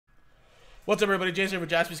What's up, everybody? Jason here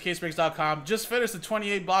for Jaspy'S Just finished the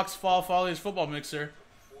 28-box Fall Foliage football mixer.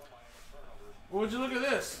 Would you look at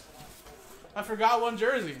this? I forgot one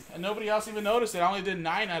jersey, and nobody else even noticed it. I only did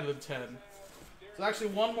 9 out of the 10. There's actually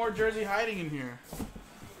one more jersey hiding in here.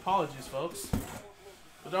 Apologies, folks.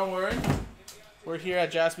 But don't worry. We're here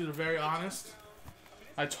at Jaspy'S. We're very honest.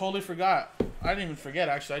 I totally forgot. I didn't even forget,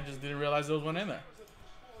 actually. I just didn't realize there was one in there.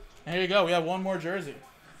 And here you go. We have one more jersey.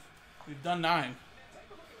 We've done 9.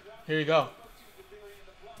 Here you go.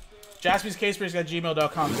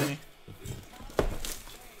 Jaspy'scasebreaks@gmail.com, Vinny.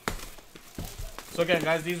 So again,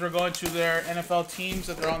 guys, these were going to their NFL teams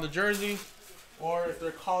that they're on the jersey, or if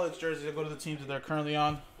they're college jerseys, they go to the teams that they're currently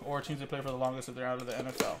on, or teams they play for the longest if they're out of the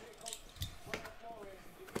NFL.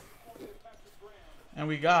 And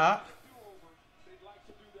we got,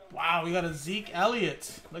 wow, we got a Zeke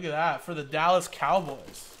Elliott. Look at that, for the Dallas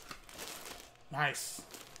Cowboys. Nice.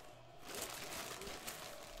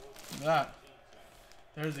 Look at that.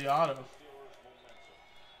 There's the auto.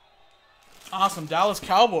 Awesome, Dallas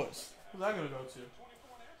Cowboys. Who's that going to go to?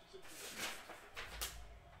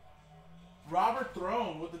 Robert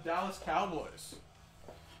Throne with the Dallas Cowboys.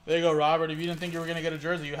 There you go, Robert. If you didn't think you were going to get a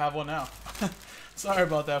jersey, you have one now. Sorry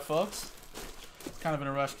about that, folks. Kind of in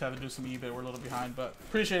a rush to have to do some eBay. We're a little behind, but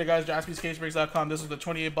appreciate it, guys. Jaspyscasebreaks.com. This is the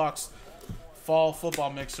 28-box fall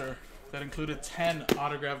football mixer that included 10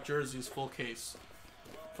 autographed jerseys, full case,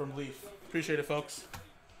 from Leaf. Appreciate it, folks.